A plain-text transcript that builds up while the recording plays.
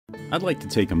I'd like to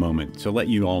take a moment to let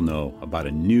you all know about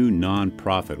a new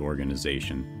non-profit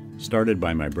organization started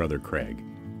by my brother Craig.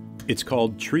 It's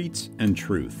called Treats and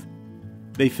Truth.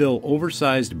 They fill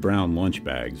oversized brown lunch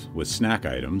bags with snack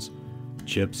items,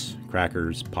 chips,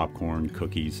 crackers, popcorn,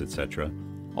 cookies, etc.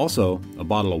 Also, a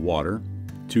bottle of water,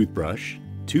 toothbrush,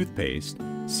 toothpaste,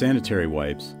 sanitary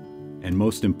wipes, and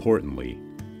most importantly,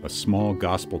 a small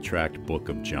gospel tract book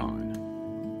of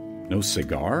John. No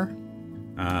cigar?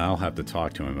 I'll have to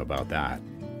talk to him about that.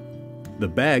 The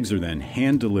bags are then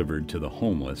hand-delivered to the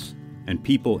homeless and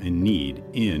people in need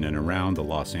in and around the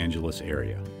Los Angeles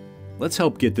area. Let's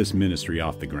help get this ministry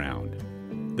off the ground.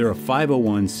 They're a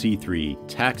 501c3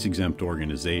 tax-exempt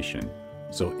organization,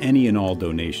 so any and all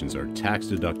donations are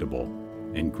tax-deductible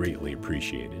and greatly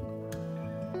appreciated.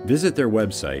 Visit their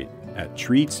website at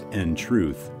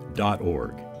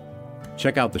treatsandtruth.org.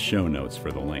 Check out the show notes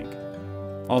for the link.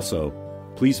 Also,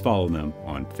 please follow them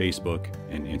on Facebook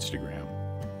and Instagram.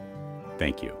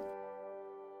 Thank you.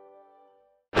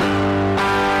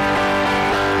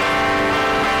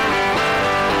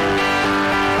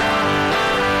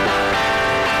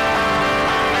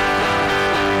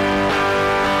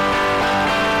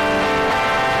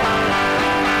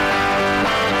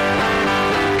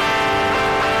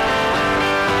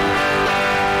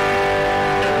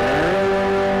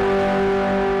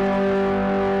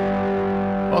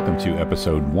 Welcome to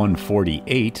episode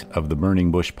 148 of the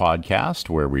Burning Bush Podcast,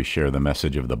 where we share the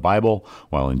message of the Bible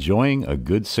while enjoying a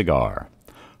good cigar.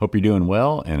 Hope you're doing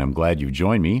well, and I'm glad you've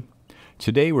joined me.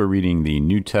 Today we're reading the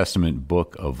New Testament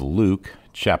book of Luke,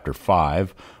 chapter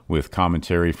 5, with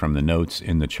commentary from the notes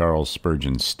in the Charles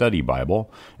Spurgeon Study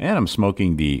Bible, and I'm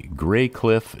smoking the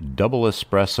Graycliff Double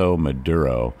Espresso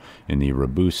Maduro in the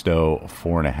Robusto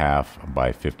 4.5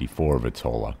 by 54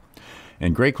 Vitola.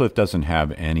 And Graycliff doesn't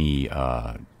have any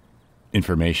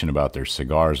information about their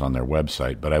cigars on their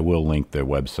website, but I will link the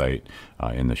website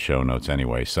in the show notes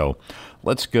anyway. So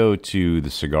let's go to the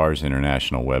Cigars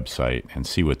International website and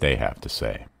see what they have to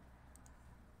say.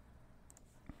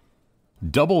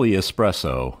 Double the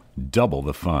espresso, double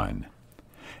the fun.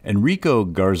 Enrico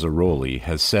Garzaroli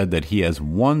has said that he has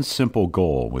one simple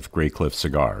goal with Graycliff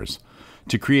cigars: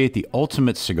 to create the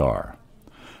ultimate cigar.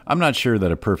 I'm not sure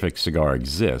that a perfect cigar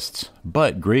exists,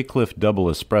 but Graycliff Double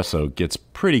Espresso gets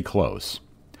pretty close.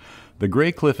 The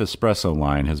Graycliff Espresso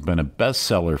line has been a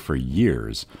bestseller for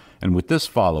years, and with this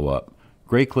follow-up,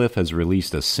 Graycliff has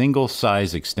released a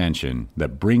single-size extension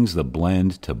that brings the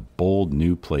blend to bold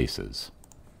new places.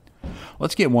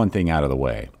 Let's get one thing out of the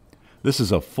way. This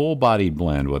is a full-bodied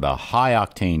blend with a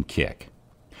high-octane kick.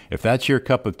 If that's your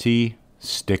cup of tea,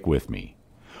 stick with me.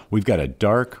 We've got a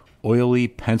dark, oily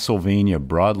Pennsylvania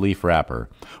broadleaf wrapper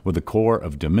with a core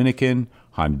of Dominican,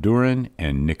 Honduran,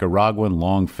 and Nicaraguan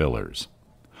long fillers.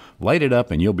 Light it up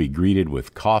and you'll be greeted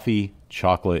with coffee,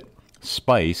 chocolate,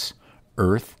 spice,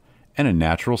 earth, and a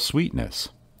natural sweetness.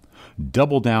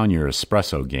 Double down your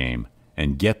espresso game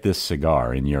and get this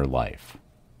cigar in your life.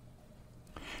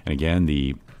 And again,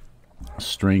 the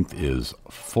strength is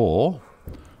full.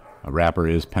 A wrapper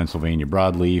is Pennsylvania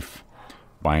broadleaf.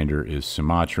 Binder is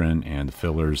Sumatran, and the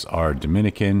fillers are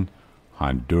Dominican,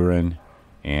 Honduran,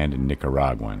 and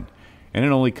Nicaraguan. And it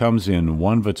only comes in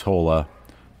one Vitola,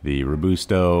 the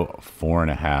Robusto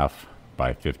 4.5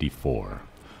 by 54.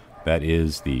 That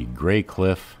is the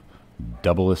Graycliff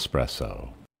Double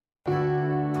Espresso.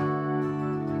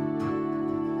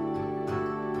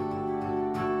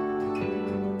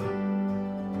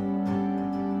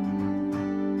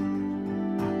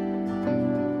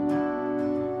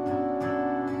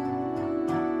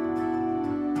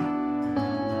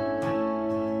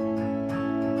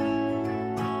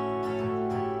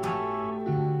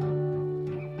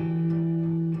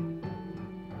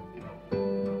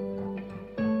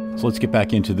 So let's get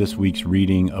back into this week's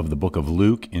reading of the book of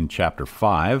Luke in chapter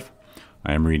 5.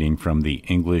 I am reading from the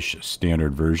English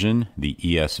Standard Version, the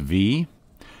ESV.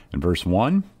 In verse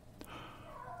 1,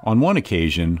 on one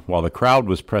occasion, while the crowd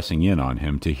was pressing in on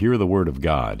him to hear the word of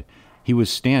God, he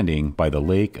was standing by the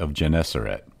lake of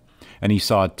Gennesaret, and he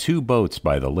saw 2 boats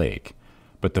by the lake,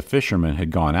 but the fishermen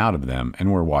had gone out of them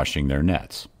and were washing their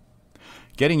nets.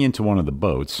 Getting into one of the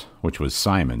boats, which was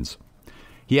Simon's,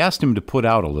 he asked him to put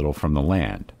out a little from the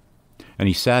land. And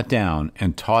he sat down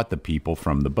and taught the people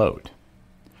from the boat.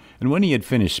 And when he had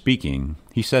finished speaking,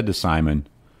 he said to Simon,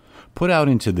 "Put out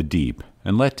into the deep,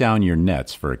 and let down your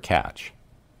nets for a catch."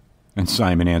 And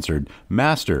Simon answered,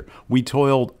 "Master, we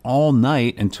toiled all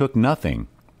night and took nothing.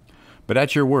 But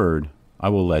at your word, I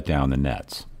will let down the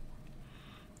nets."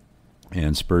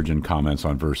 And Spurgeon comments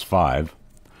on verse 5,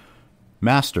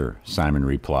 "Master," Simon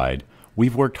replied,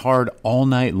 "we've worked hard all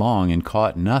night long and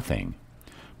caught nothing.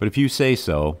 but if you say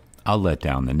so, I'll let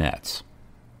down the nets."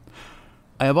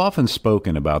 I have often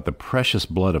spoken about the precious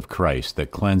blood of Christ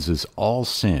that cleanses all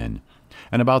sin,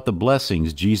 and about the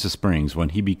blessings Jesus brings when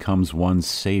he becomes one's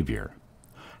Savior.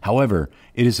 However,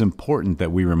 it is important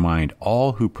that we remind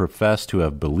all who profess to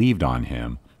have believed on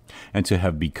him and to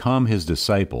have become his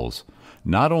disciples,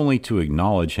 not only to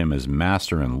acknowledge him as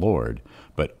Master and Lord,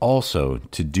 but also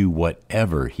to do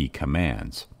whatever he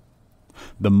commands.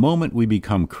 The moment we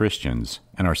become Christians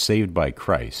and are saved by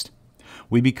Christ,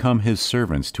 we become his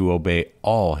servants to obey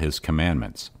all his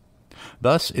commandments.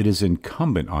 Thus, it is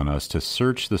incumbent on us to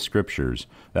search the Scriptures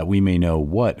that we may know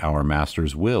what our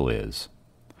Master's will is.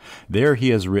 There he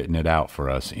has written it out for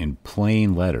us in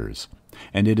plain letters,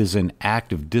 and it is an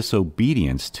act of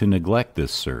disobedience to neglect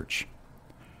this search.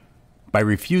 By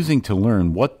refusing to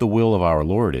learn what the will of our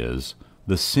Lord is,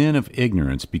 the sin of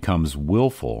ignorance becomes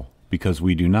willful because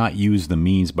we do not use the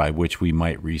means by which we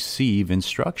might receive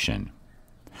instruction.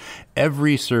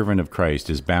 Every servant of Christ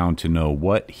is bound to know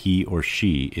what he or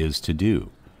she is to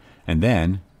do, and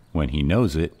then, when he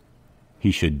knows it,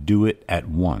 he should do it at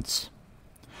once.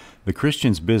 The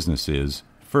Christian's business is,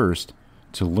 first,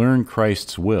 to learn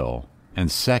Christ's will, and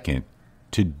second,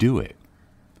 to do it.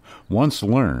 Once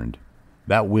learned,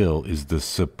 that will is the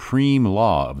supreme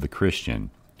law of the Christian,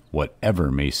 whatever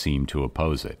may seem to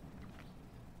oppose it.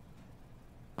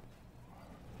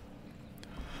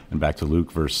 And back to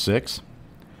Luke, verse 6.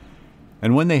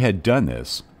 "And when they had done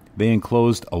this, they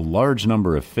enclosed a large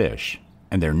number of fish,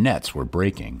 and their nets were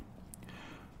breaking.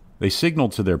 They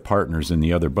signaled to their partners in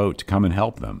the other boat to come and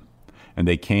help them, and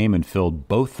they came and filled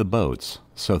both the boats,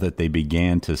 so that they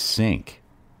began to sink.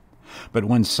 But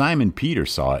when Simon Peter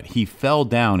saw it, he fell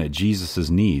down at Jesus'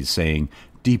 knees, saying,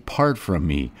 'Depart from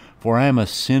me, for I am a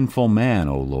sinful man,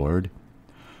 O Lord.'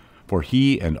 For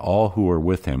he and all who were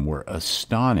with him were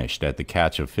astonished at the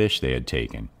catch of fish they had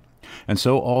taken. And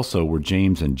so also were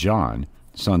James and John,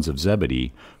 sons of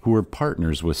Zebedee, who were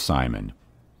partners with Simon.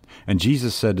 And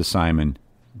Jesus said to Simon,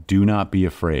 'Do not be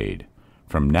afraid.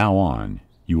 From now on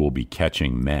you will be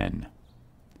catching men.'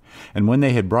 And when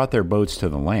they had brought their boats to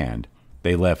the land,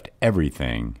 they left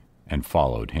everything and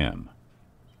followed him.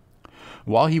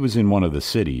 While he was in one of the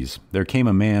cities, there came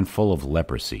a man full of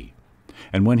leprosy.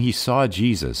 And when he saw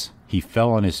Jesus, he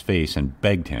fell on his face and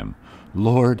begged him,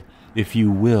 'Lord, if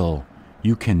you will,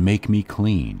 you can make me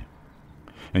clean.'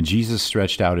 And Jesus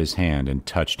stretched out his hand and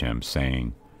touched him,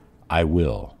 saying, 'I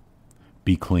will.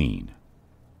 Be clean.'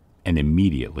 And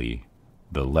immediately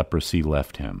the leprosy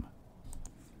left him."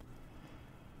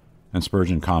 And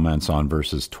Spurgeon comments on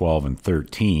verses 12 and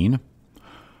 13.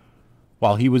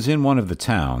 "While he was in one of the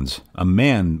towns, a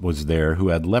man was there who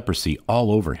had leprosy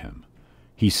all over him.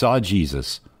 He saw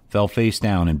Jesus, fell face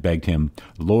down, and begged him,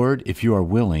 'Lord, if you are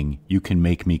willing, you can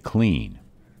make me clean.'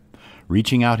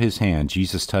 Reaching out his hand,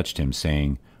 Jesus touched him,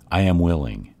 saying, 'I am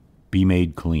willing. Be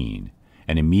made clean.'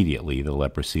 And immediately the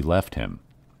leprosy left him."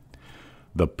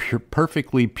 The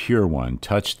perfectly pure one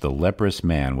touched the leprous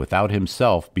man without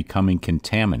himself becoming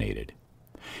contaminated.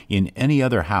 In any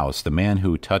other house, the man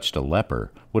who touched a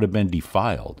leper would have been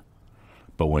defiled.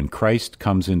 But when Christ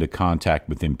comes into contact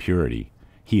with impurity,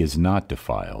 he is not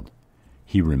defiled.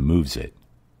 He removes it.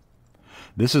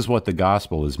 This is what the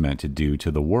gospel is meant to do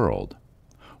to the world.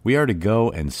 We are to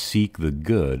go and seek the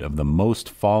good of the most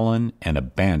fallen and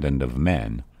abandoned of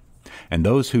men, and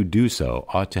those who do so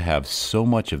ought to have so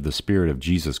much of the Spirit of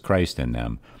Jesus Christ in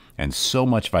them and so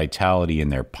much vitality in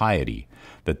their piety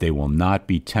that they will not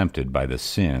be tempted by the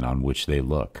sin on which they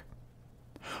look.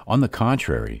 On the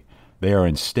contrary, they are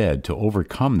instead to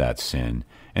overcome that sin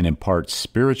and impart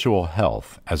spiritual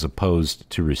health as opposed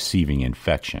to receiving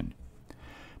infection.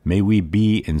 May we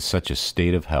be in such a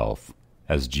state of health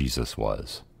as Jesus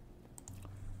was.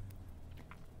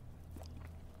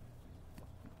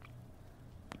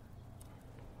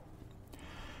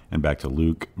 And back to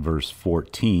Luke, verse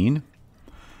 14.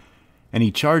 "And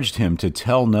he charged him to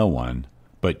tell no one,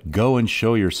 but go and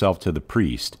show yourself to the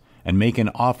priest, and make an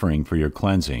offering for your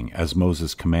cleansing, as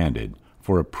Moses commanded,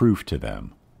 for a proof to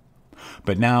them.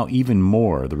 But now even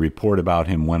more the report about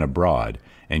him went abroad,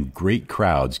 and great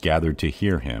crowds gathered to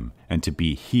hear him, and to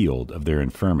be healed of their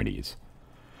infirmities.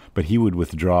 But he would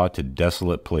withdraw to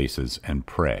desolate places and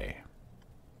pray."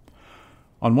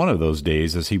 On one of those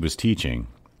days, as he was teaching,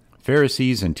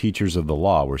 Pharisees and teachers of the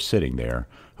law were sitting there,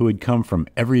 who had come from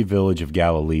every village of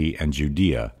Galilee and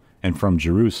Judea, and from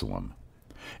Jerusalem.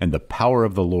 And the power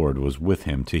of the Lord was with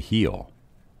him to heal.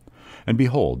 And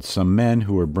behold, some men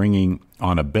who were bringing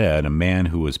on a bed a man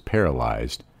who was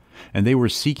paralyzed, and they were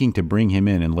seeking to bring him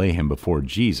in and lay him before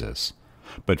Jesus.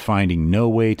 But finding no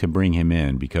way to bring him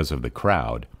in because of the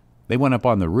crowd, they went up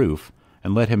on the roof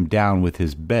and let him down with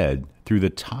his bed through the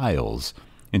tiles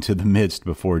into the midst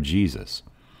before Jesus.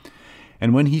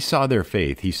 And when he saw their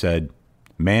faith, he said,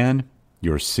 "Man,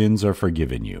 your sins are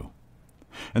forgiven you."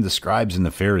 And the scribes and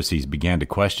the Pharisees began to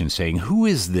question, saying, "Who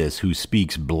is this who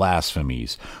speaks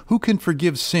blasphemies? Who can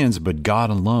forgive sins but God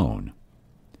alone?"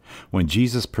 When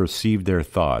Jesus perceived their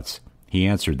thoughts, he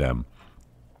answered them,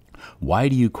 "Why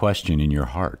do you question in your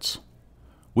hearts?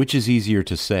 Which is easier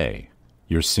to say,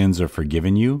 'Your sins are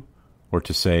forgiven you,' or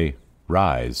to say,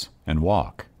 'Rise and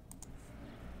walk'?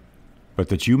 But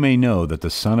that you may know that the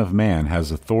Son of Man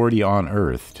has authority on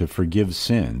earth to forgive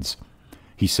sins,"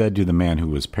 he said to the man who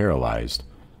was paralyzed,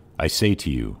 "I say to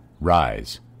you,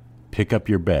 rise, pick up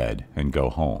your bed, and go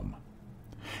home."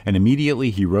 And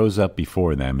immediately he rose up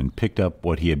before them and picked up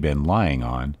what he had been lying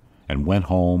on and went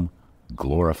home,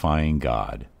 glorifying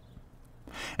God.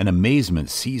 And amazement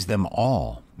seized them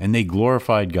all, and they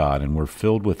glorified God and were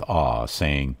filled with awe,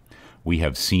 saying, "We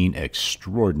have seen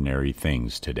extraordinary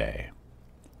things today."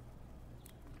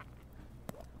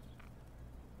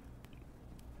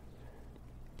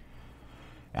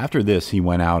 After this he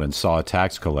went out and saw a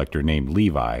tax collector named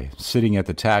Levi sitting at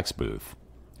the tax booth,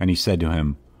 and he said to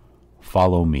him,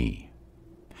 "Follow me."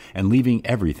 And leaving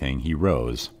everything, he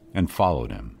rose and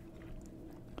followed him.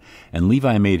 And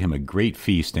Levi made him a great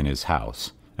feast in his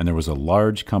house, and there was a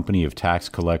large company of tax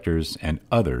collectors and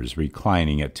others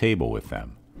reclining at table with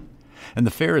them. And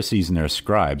the Pharisees and their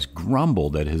scribes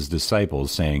grumbled at his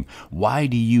disciples, saying, "Why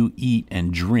do you eat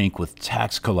and drink with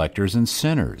tax collectors and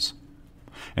sinners?"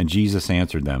 And Jesus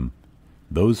answered them,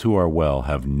 "Those who are well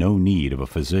have no need of a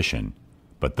physician,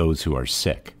 but those who are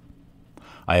sick.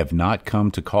 I have not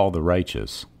come to call the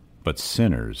righteous, but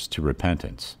sinners to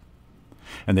repentance."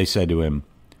 And they said to him,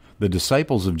 "The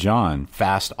disciples of John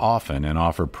fast often and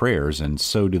offer prayers, and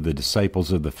so do the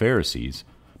disciples of the Pharisees,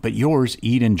 but yours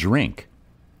eat and drink."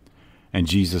 And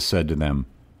Jesus said to them,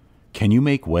 "Can you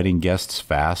make wedding guests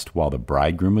fast while the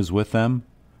bridegroom is with them?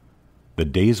 The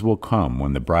days will come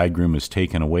when the bridegroom is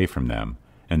taken away from them,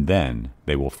 and then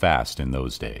they will fast in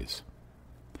those days."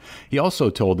 He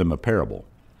also told them a parable.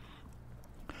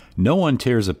 "No one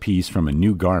tears a piece from a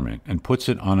new garment and puts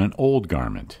it on an old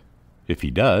garment. If he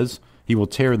does, he will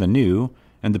tear the new,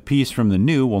 and the piece from the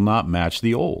new will not match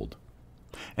the old.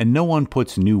 And no one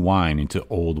puts new wine into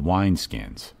old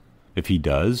wineskins. If he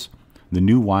does, the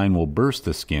new wine will burst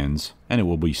the skins, and it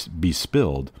will be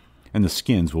spilled, and the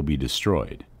skins will be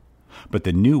destroyed. But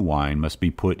the new wine must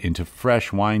be put into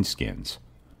fresh wineskins.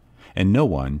 And no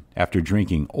one, after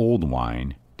drinking old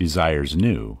wine, desires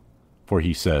new, for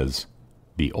he says,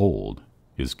 'The old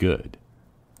is good.'"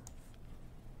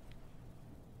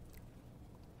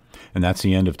 And that's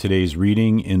the end of today's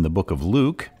reading in the book of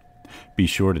Luke. Be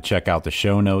sure to check out the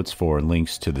show notes for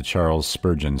links to the Charles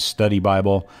Spurgeon Study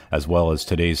Bible, as well as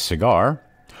today's cigar.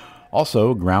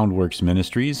 Also, Groundworks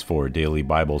Ministries for daily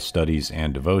Bible studies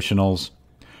and devotionals.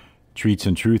 Treats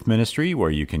and Truth Ministry, where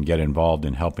you can get involved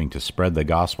in helping to spread the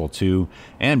gospel to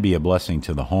and be a blessing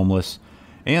to the homeless.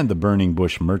 And the Burning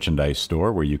Bush merchandise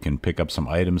store, where you can pick up some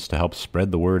items to help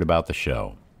spread the word about the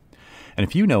show. And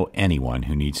if you know anyone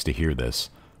who needs to hear this,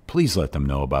 please let them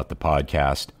know about the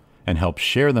podcast and help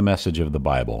share the message of the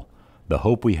Bible, the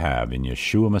hope we have in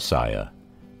Yeshua Messiah,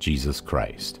 Jesus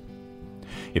Christ.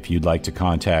 If you'd like to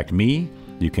contact me,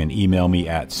 you can email me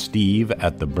at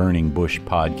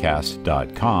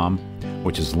steve@theburningbushpodcast.com,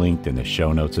 which is linked in the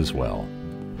show notes as well.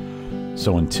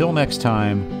 So until next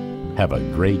time, have a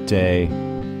great day,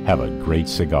 have a great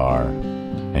cigar,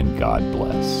 and God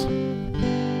bless.